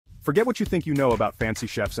Forget what you think you know about fancy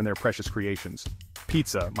chefs and their precious creations.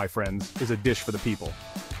 Pizza, my friends, is a dish for the people.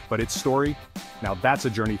 But its story? Now that's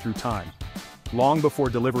a journey through time. Long before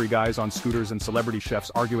delivery guys on scooters and celebrity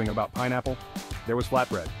chefs arguing about pineapple, there was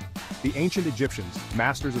flatbread. The ancient Egyptians,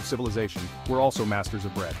 masters of civilization, were also masters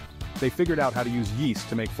of bread. They figured out how to use yeast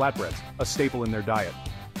to make flatbreads, a staple in their diet.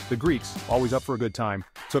 The Greeks, always up for a good time,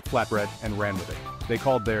 took flatbread and ran with it. They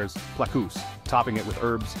called theirs plakous, topping it with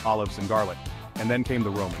herbs, olives, and garlic. And then came the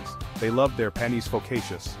Romans. They loved their panis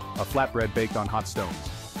focaccius, a flatbread baked on hot stones.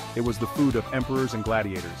 It was the food of emperors and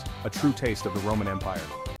gladiators, a true taste of the Roman Empire.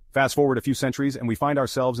 Fast forward a few centuries and we find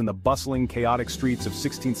ourselves in the bustling, chaotic streets of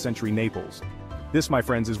 16th century Naples. This, my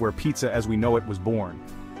friends, is where pizza as we know it was born.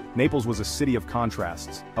 Naples was a city of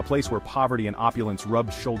contrasts, a place where poverty and opulence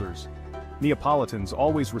rubbed shoulders. Neapolitans,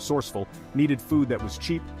 always resourceful, needed food that was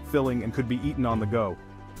cheap, filling, and could be eaten on the go.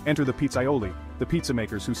 Enter the pizzaioli, the pizza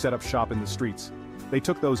makers who set up shop in the streets. They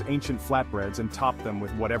took those ancient flatbreads and topped them with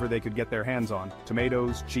whatever they could get their hands on.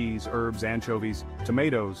 Tomatoes, cheese, herbs, anchovies.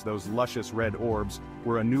 Tomatoes, those luscious red orbs,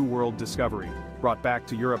 were a new world discovery. Brought back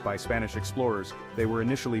to Europe by Spanish explorers, they were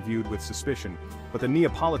initially viewed with suspicion. But the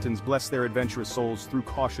Neapolitans blessed their adventurous souls threw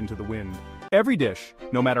caution to the wind. Every dish,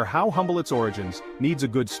 no matter how humble its origins, needs a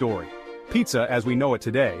good story. Pizza, as we know it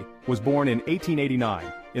today, was born in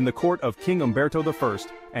 1889, in the court of King Umberto I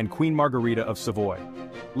and Queen Margherita of Savoy.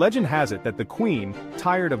 Legend has it that the Queen,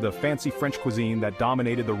 tired of the fancy French cuisine that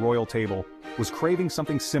dominated the royal table, was craving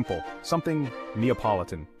something simple, something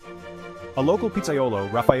Neapolitan. A local pizzaiolo,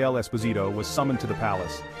 Rafael Esposito, was summoned to the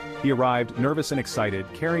palace. He arrived, nervous and excited,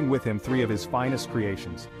 carrying with him three of his finest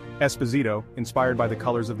creations. Esposito, inspired by the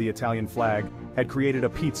colors of the Italian flag, had created a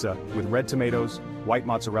pizza with red tomatoes, white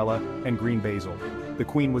mozzarella, and green basil. The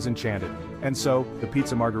Queen was enchanted, and so, the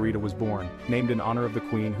Pizza Margherita was born, named in honor of the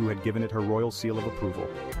Queen who had given it her royal seal of approval.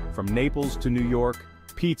 From Naples to New York,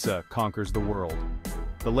 pizza conquers the world.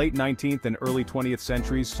 The late 19th and early 20th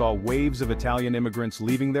centuries saw waves of Italian immigrants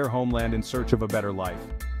leaving their homeland in search of a better life.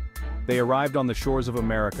 They arrived on the shores of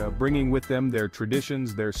America, bringing with them their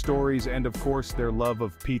traditions, their stories, and of course their love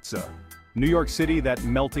of pizza. New York City, that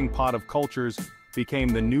melting pot of cultures, became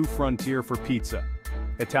the new frontier for pizza.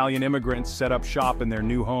 Italian immigrants set up shop in their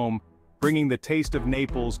new home, bringing the taste of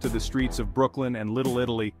Naples to the streets of Brooklyn and Little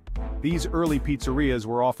Italy. These early pizzerias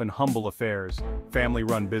were often humble affairs,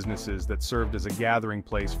 family-run businesses that served as a gathering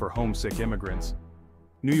place for homesick immigrants.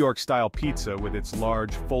 New York-style pizza with its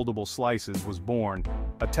large, foldable slices was born,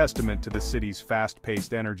 a testament to the city's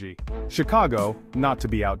fast-paced energy. Chicago, not to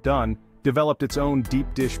be outdone, developed its own deep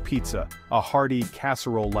dish pizza, a hearty,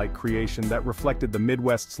 casserole-like creation that reflected the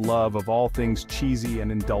Midwest's love of all things cheesy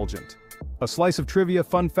and indulgent. A slice of trivia,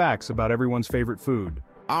 fun facts about everyone's favorite food.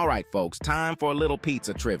 All right, folks, time for a little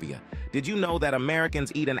pizza trivia. Did you know that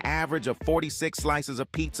Americans eat an average of 46 slices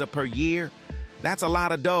of pizza per year? That's a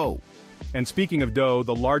lot of dough. And speaking of dough,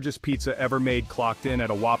 the largest pizza ever made clocked in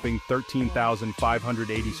at a whopping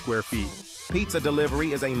 13,580 square feet. Pizza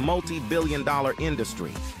delivery is a multi-billion-dollar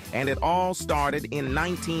industry, and it all started in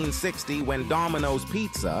 1960 when Domino's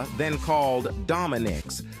Pizza, then called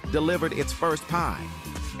Dominick's, delivered its first pie.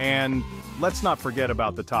 And let's not forget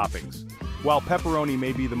about the toppings. While pepperoni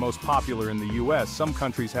may be the most popular in the US, some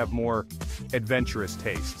countries have more adventurous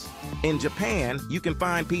tastes. In Japan, you can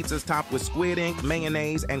find pizzas topped with squid ink,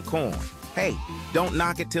 mayonnaise, and corn. Hey, don't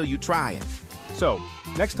knock it till you try it. So,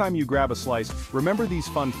 next time you grab a slice, remember these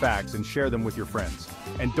fun facts and share them with your friends.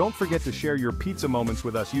 And don't forget to share your pizza moments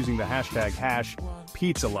with us using the hashtag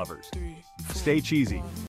 #PizzaLovers. Stay cheesy.